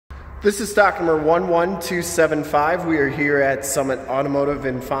This is stock number 11275. We are here at Summit Automotive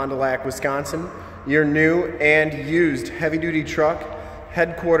in Fond du Lac, Wisconsin. Your new and used heavy-duty truck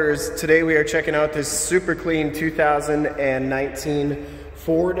headquarters. Today we are checking out this super clean 2019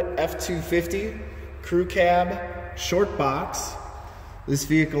 Ford F250 Crew Cab Shortbox. This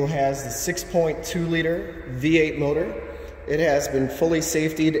vehicle has the 6.2 liter V8 motor. It has been fully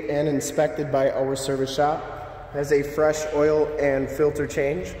safetied and inspected by our service shop. It has a fresh oil and filter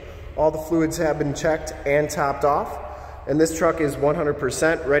change. All the fluids have been checked and topped off, and this truck is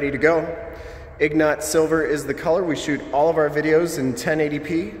 100% ready to go. Ignot silver is the color. We shoot all of our videos in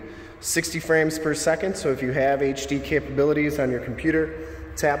 1080p, 60 frames per second, so if you have HD capabilities on your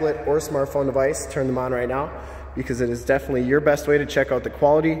computer, tablet, or smartphone device, turn them on right now, because it is definitely your best way to check out the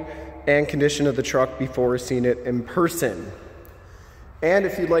quality and condition of the truck before seeing it in person. And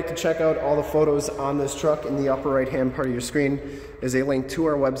if you'd like to check out all the photos on this truck, in the upper right hand part of your screen is a link to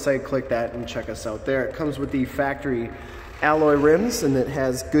our website. Click that and check us out there. It comes with the factory alloy rims, and it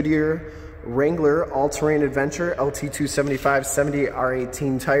has Goodyear Wrangler all-terrain adventure LT275 70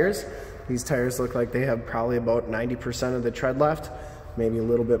 R18 tires. These tires look like they have probably about 90% of the tread left, maybe a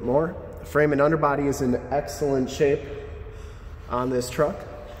little bit more. The frame and underbody is in excellent shape on this truck.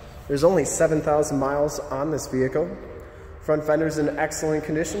 There's only 7,000 miles on this vehicle. Front fender's in excellent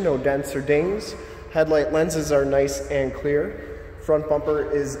condition, no dents or dings. Headlight lenses are nice and clear. Front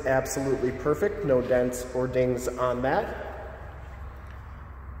bumper is absolutely perfect, no dents or dings on that.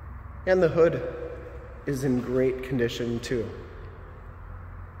 And the hood is in great condition too.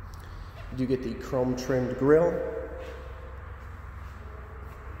 You do get the chrome trimmed grille.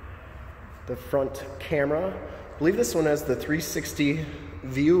 The front camera, I believe this one has the 360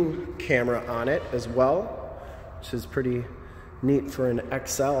 view camera on it as well, which is pretty neat for an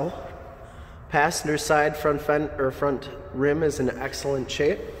XL. Passenger side front rim is in excellent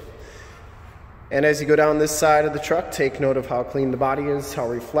shape. And as you go down this side of the truck, take note of how clean the body is, how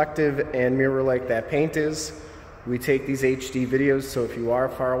reflective and mirror-like that paint is. We take these HD videos, so if you are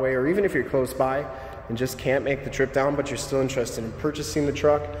far away, or even if you're close by and just can't make the trip down, but you're still interested in purchasing the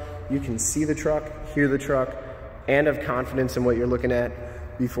truck, you can see the truck, hear the truck, and have confidence in what you're looking at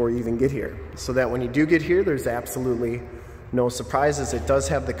before you even get here. So that when you do get here, there's absolutely no surprises. It does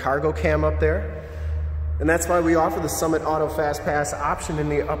have the cargo cam up there. And that's why we offer the Summit Auto Fast Pass option in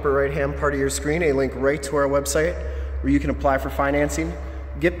the upper right hand part of your screen, a link right to our website where you can apply for financing,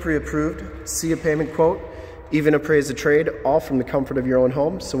 get pre-approved, see a payment quote, even appraise a trade, all from the comfort of your own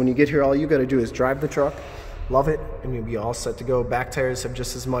home. So when you get here, all you gotta do is drive the truck, love it, and you'll be all set to go. Back tires have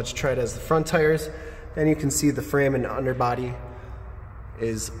just as much tread as the front tires, and you can see the frame and underbody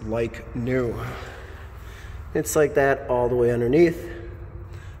is like new. It's like that all the way underneath.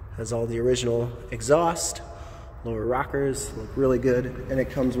 Has all the original exhaust, lower rockers, look really good, and it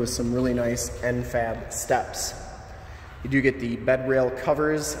comes with some really nice NFAB steps. You do get the Bedrail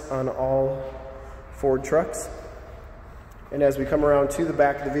covers on all Ford trucks. And as we come around to the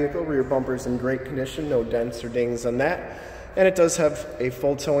back of the vehicle, rear bumper's in great condition, no dents or dings on that. And it does have a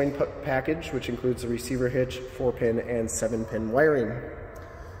full towing package, which includes a receiver hitch, 4-pin and 7-pin wiring.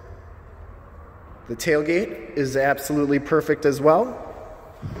 The tailgate is absolutely perfect as well.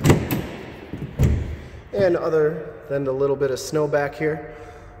 And other than the little bit of snow back here,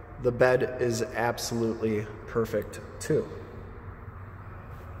 the bed is absolutely perfect too.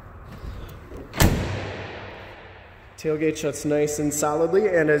 Tailgate shuts nice and solidly,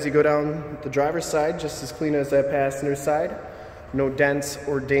 and as you go down the driver's side, just as clean as that passenger side. No dents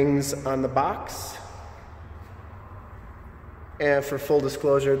or dings on the box. And for full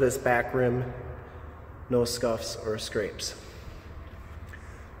disclosure, this back rim, no scuffs or scrapes.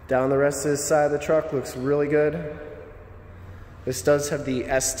 Down the rest of this side of the truck looks really good. This does have the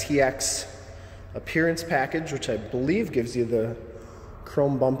STX appearance package, which I believe gives you the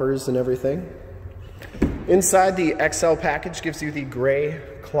chrome bumpers and everything. Inside, the XL package gives you the gray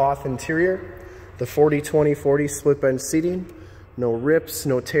cloth interior, the 40-20-40 split bench seating, no rips,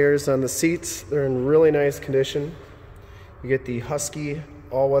 no tears on the seats. They're in really nice condition. You get the Husky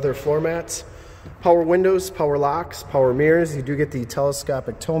all-weather floor mats, power windows, power locks, power mirrors. You do get the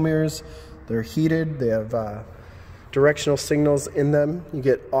telescopic tow mirrors. They're heated. They have directional signals in them. You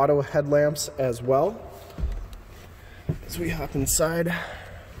get auto headlamps as well. As we hop inside,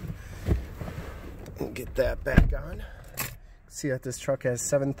 we'll get that back on. See that this truck has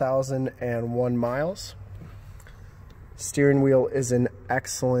 7,001 miles. Steering wheel is in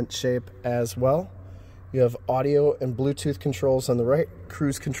excellent shape as well. You have audio and Bluetooth controls on the right,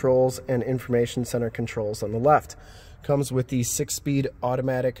 cruise controls and information center controls on the left. Comes with the 6-speed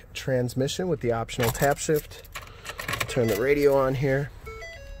automatic transmission with the optional tap shift. Turn the radio on here.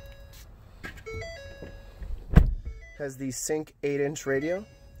 Has the Sync 8-inch radio,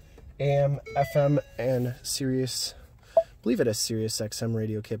 AM, FM, and Sirius. I believe it has Sirius XM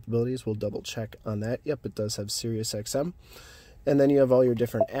radio capabilities. We'll double check on that. Yep, it does have Sirius XM. And then you have all your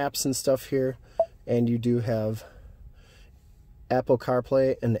different apps and stuff here. And you do have Apple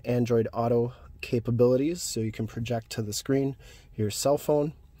CarPlay and Android Auto capabilities, so you can project to the screen your cell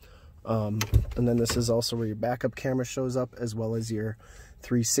phone. And then this is also where your backup camera shows up, as well as your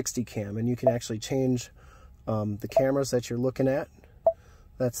 360 cam. And you can actually change the cameras that you're looking at.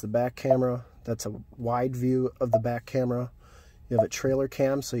 That's the back camera. That's a wide view of the back camera. You have a trailer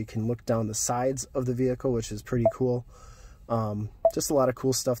cam, so you can look down the sides of the vehicle, which is pretty cool. Just a lot of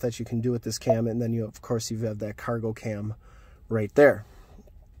cool stuff that you can do with this cam. And then of course you have that cargo cam right there.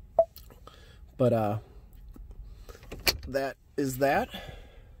 But that is that.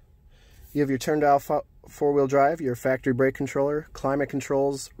 You have your turn dial four-wheel drive, your factory brake controller, climate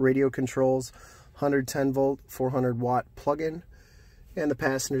controls, radio controls, 110 volt, 400 watt plug-in, and the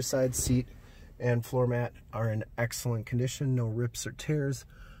passenger side seat and floor mat are in excellent condition. No rips or tears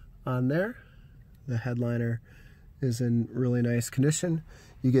on there. The headliner is in really nice condition.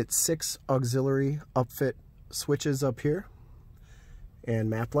 You get 6 auxiliary upfit switches up here and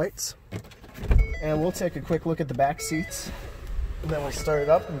map lights. And we'll take a quick look at the back seats, and then we'll start it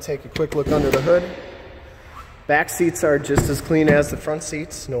up and take a quick look under the hood. Back seats are just as clean as the front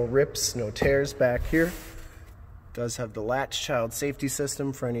seats. No rips, no tears back here. It does have the Latch child safety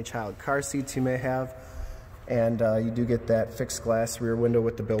system for any child car seats you may have. And you do get that fixed glass rear window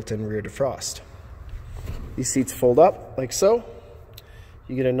with the built-in rear defrost. These seats fold up like so.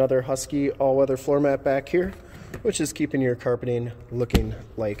 You get another Husky all-weather floor mat back here, which is keeping your carpeting looking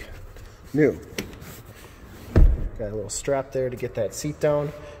like new. Got a little strap there to get that seat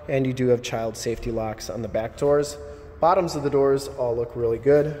down, and you do have child safety locks on the back doors. Bottoms of the doors all look really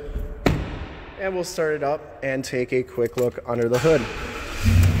good. And we'll start it up and take a quick look under the hood.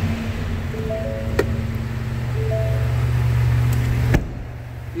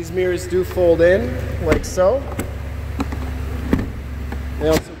 These mirrors do fold in like so. They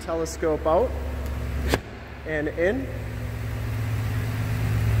also telescope out and in.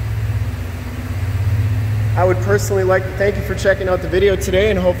 I would personally like to thank you for checking out the video today,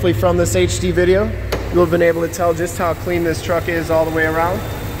 and hopefully from this HD video you'll have been able to tell just how clean this truck is all the way around,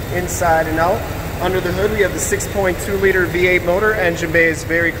 inside and out. Under the hood we have the 6.2 liter V8 motor. Engine bay is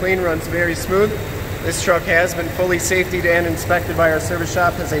very clean, runs very smooth. This truck has been fully safetied and inspected by our service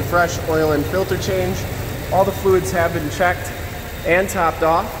shop, has a fresh oil and filter change. All the fluids have been checked and topped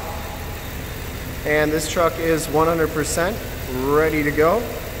off. And this truck is 100% ready to go.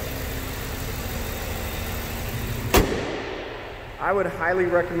 I would highly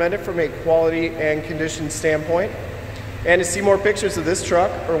recommend it from a quality and condition standpoint. And to see more pictures of this truck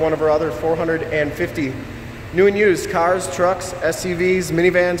or one of our other 450 new and used cars, trucks, SUVs,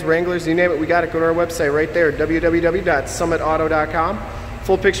 minivans, Wranglers, you name it, we got it. Go to our website right there, www.summitauto.com.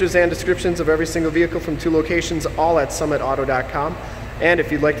 Full pictures and descriptions of every single vehicle from 2 locations, all at summitauto.com. And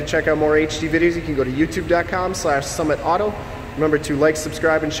if you'd like to check out more HD videos, you can go to youtube.com/summitauto. Remember to like,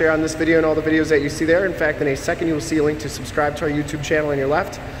 subscribe, and share on this video and all the videos that you see there. In fact, in a second you will see a link to subscribe to our YouTube channel on your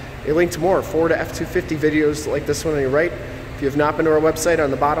left, a link to more Ford F250 videos like this one on your right. If you have not been to our website,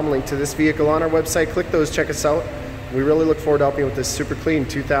 on the bottom, link to this vehicle on our website. Click those, check us out. We really look forward to helping you with this super clean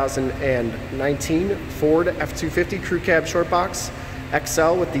 2019 Ford F250 Crew Cab Shortbox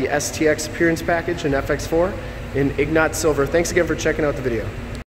XL with the STX Appearance Package and FX4 in Ignot Silver. Thanks again for checking out the video.